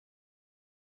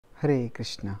Hare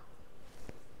Krishna.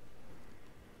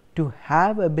 To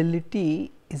have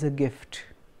ability is a gift.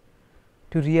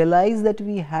 To realize that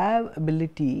we have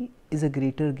ability is a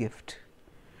greater gift.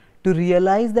 To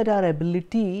realize that our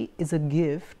ability is a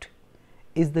gift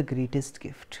is the greatest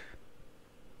gift.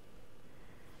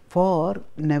 For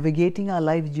navigating our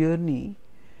life journey,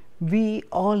 we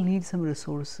all need some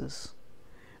resources.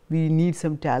 We need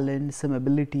some talent, some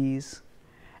abilities.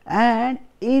 And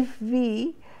if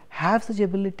we have such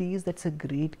abilities, that's a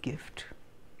great gift.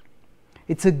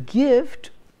 It's a gift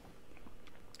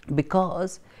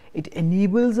because it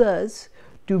enables us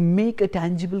to make a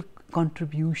tangible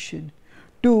contribution,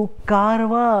 to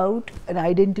carve out an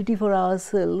identity for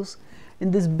ourselves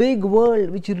in this big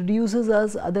world which reduces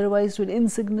us otherwise to an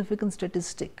insignificant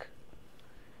statistic.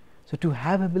 So to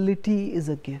have ability is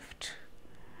a gift.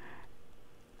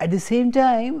 At the same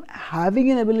time, having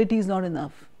an ability is not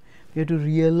enough. We have to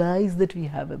realize that we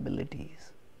have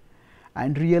abilities.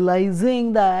 And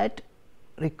realizing that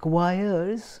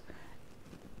requires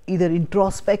either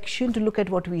introspection to look at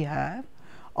what we have,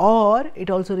 or it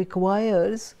also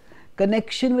requires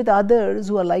connection with others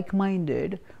who are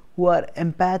like-minded, who are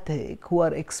empathic, who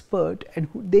are expert, and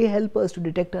they help us to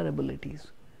detect our abilities.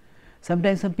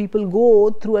 Sometimes some people go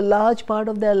through a large part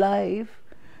of their life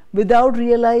without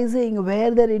realizing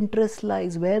where their interest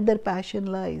lies, where their passion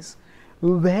lies,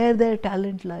 where their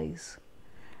talent lies.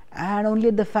 And only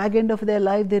at the fag end of their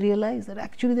life they realize that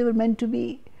actually they were meant to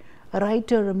be a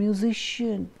writer, a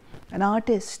musician, an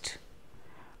artist.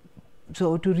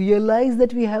 So to realize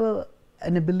that we have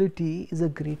an ability is a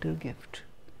greater gift.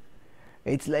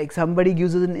 It's like somebody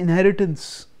gives us an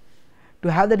inheritance.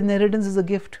 To have that inheritance is a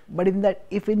gift, but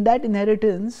if in that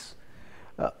inheritance,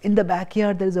 in the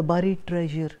backyard there is a buried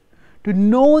treasure, to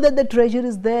know that the treasure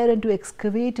is there and to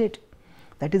excavate it,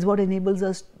 that is what enables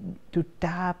us to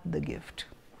tap the gift.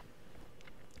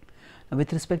 Now,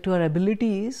 with respect to our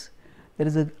abilities, there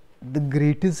is the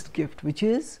greatest gift, which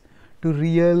is to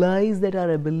realize that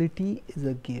our ability is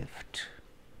a gift.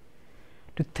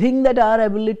 To think that our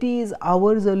ability is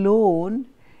ours alone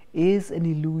is an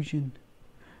illusion,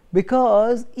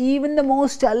 because even the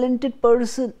most talented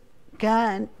person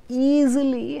can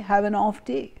easily have an off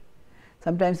day.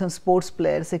 Sometimes some sports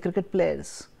players, say cricket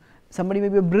players, somebody may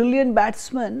be a brilliant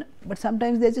batsman, but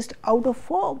sometimes they are just out of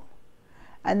form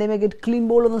and they may get clean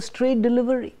bowl on a straight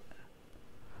delivery.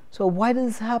 So why does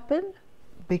this happen?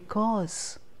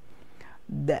 Because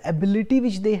the ability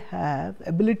which they have,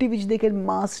 ability which they can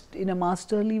in a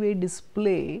masterly way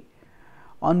display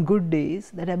on good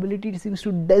days, that ability seems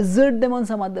to desert them on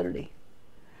some other day.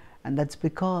 And that's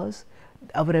because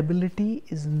our ability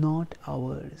is not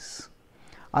ours.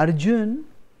 Arjun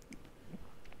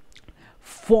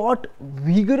fought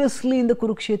vigorously in the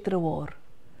Kurukshetra war,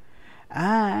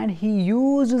 and he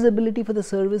used his ability for the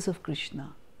service of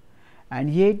Krishna.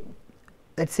 And yet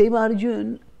that same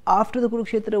Arjun, after the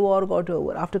Kurukshetra war got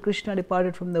over, after Krishna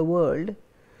departed from the world,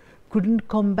 couldn't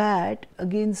combat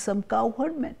against some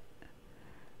cowherdmen,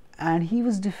 and he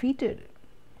was defeated.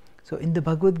 So in the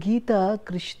Bhagavad Gita,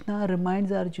 Krishna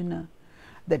reminds Arjuna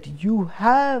that you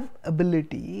have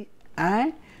ability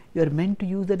and you are meant to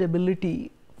use that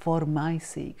ability for my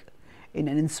sake, in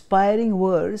an inspiring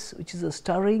verse which is a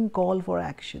stirring call for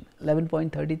action.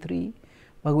 11.33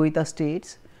 Bhagavad Gita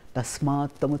states,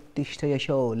 Tasmat tamuttishta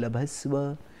yasho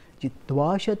labhasva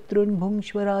jitva shatrun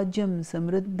bhungshva rajyam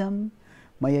samriddham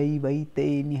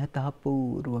mayaivaite nihatah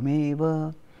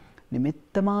purvameva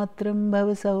nimittamatram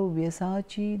bhavasav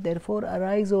vyasachi. Therefore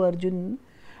arise, O Arjun,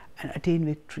 and attain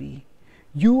victory.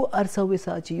 You are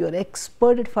Savyasachi, you are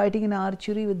expert at fighting in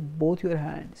archery with both your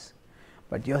hands.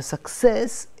 But your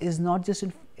success is not just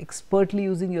in expertly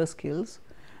using your skills,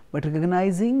 but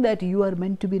recognizing that you are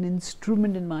meant to be an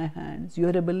instrument in my hands. Your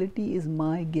ability is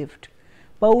my gift.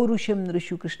 Paurusham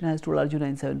Nrishu, Krishna has told Arjuna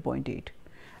in 7.8.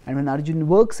 And when Arjuna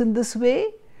works in this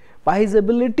way, by his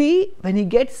ability, when he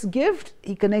gets gift,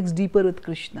 he connects deeper with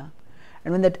Krishna.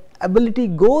 And when that ability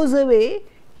goes away,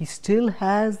 he still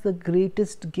has the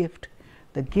greatest gift,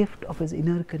 the gift of his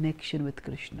inner connection with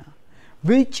Krishna,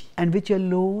 which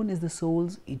alone is the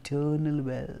soul's eternal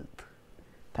wealth.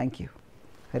 Thank you.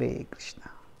 Hare Krishna.